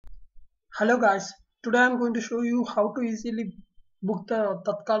Hello guys, today I'm going to show you how to easily book the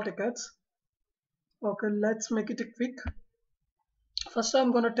Tatkal tickets. Okay, let's make it quick. First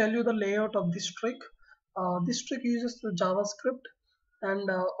I'm going to tell you the layout of this trick. This trick uses the JavaScript and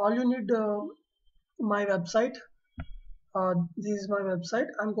all you need my website. This is my website.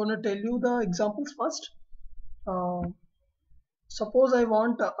 I'm going to tell you the examples first. Uh, Suppose I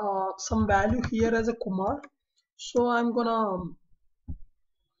want some value here as a Kumar. So I'm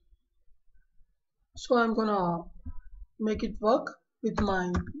gonna make it work with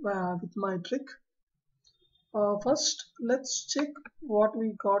my trick. First, let's check what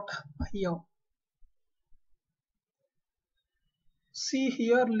we got here. See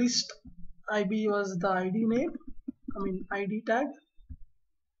here, list IB was the ID name, ID tag.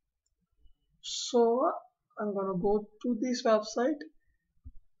 So I'm gonna go to this website.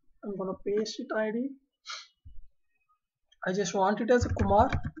 I'm gonna paste it ID. I just want it as a Kumar.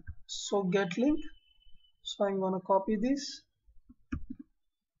 So get link. So I'm gonna copy this.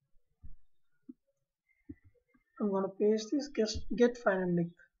 I'm gonna paste this. Get final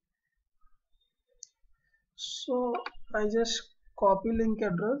link. So I just copy link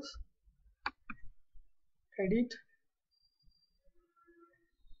address, edit,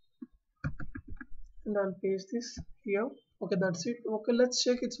 and I'll paste this here. Okay, that's it. Okay, let's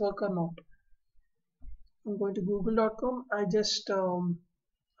check it's work or not. I'm going to google.com.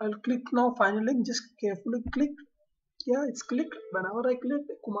 I'll click now final link. Just carefully click. Yeah, it's clicked. Whenever I click,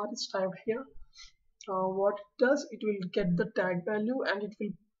 Kumar is typed here. What it does, it will get the tag value and it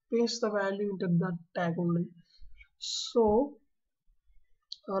will paste the value into that tag only. So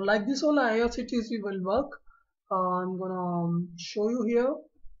like this only IRCTC will work. I'm gonna show you here.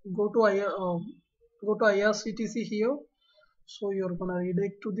 Go to IRCTC here. So you're gonna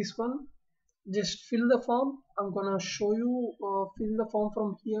redirect to this one. Just fill the form. I'm gonna show you fill the form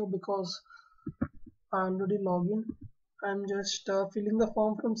from here because I already log in. I'm just filling the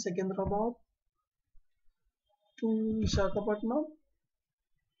form from Secunderabad to Visakhapatnam.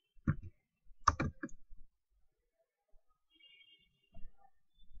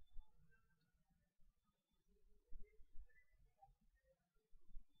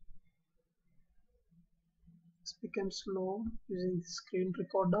 It's become slow using the screen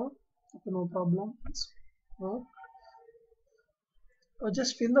recorder. Okay, no problem. It's work.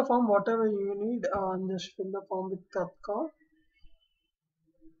 Just fill the form whatever you need and just fill the form with Tatkal.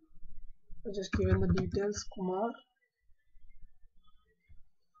 Just given the details Kumar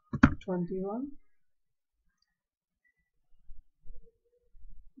 21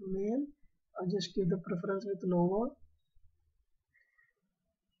 male. I just give the preference with lower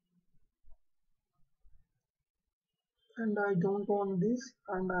and I don't want this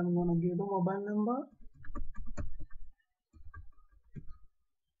and I'm gonna give the mobile number.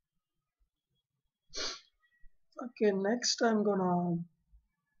 Okay, next I'm gonna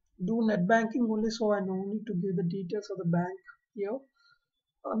do net banking only, so I don't need to give the details of the bank here.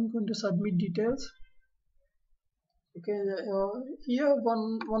 I'm going to submit details. Okay, here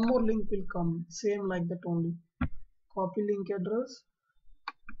one more link will come, same like that only. Copy link address.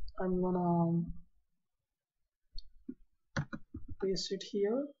 I'm gonna paste it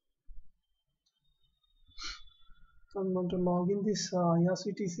here. I'm going to log in this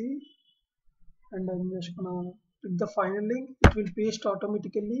IRCTC and I'm just gonna click the final link. It will paste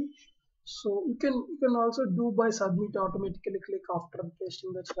automatically. So you can also do by submit automatically click after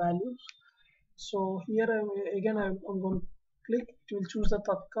pasting that value. So here I'm going to click. It will choose the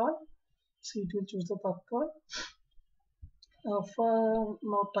Tatkal. See, it will choose the Tatkal. For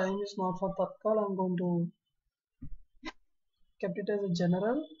now, time is not for Tatkal. I'm going to kept it as a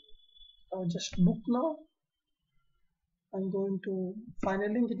general. Just book now. I'm going to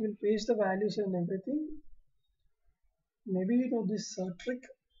final link. It will paste the values and everything. Maybe you know this trick,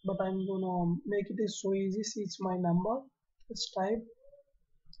 but I'm gonna make it is so easy. See, it's my number. Let's type,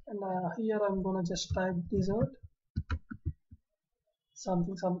 and here I'm gonna just type dessert, some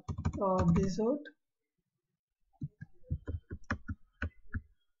dessert,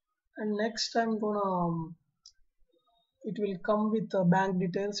 and next I'm gonna it will come with bank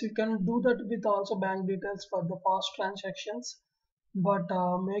details. You can do that with also bank details for the past transactions, but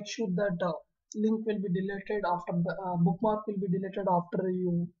make sure that link will be deleted after the bookmark will be deleted after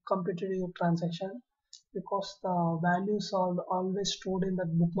you completed your transaction because the values are always stored in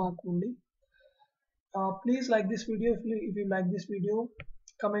that bookmark only. Please like this video. If you like this video,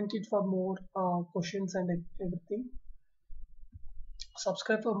 comment it for more questions and everything.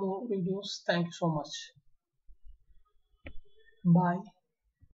 Subscribe for more videos. Thank you so much. Bye.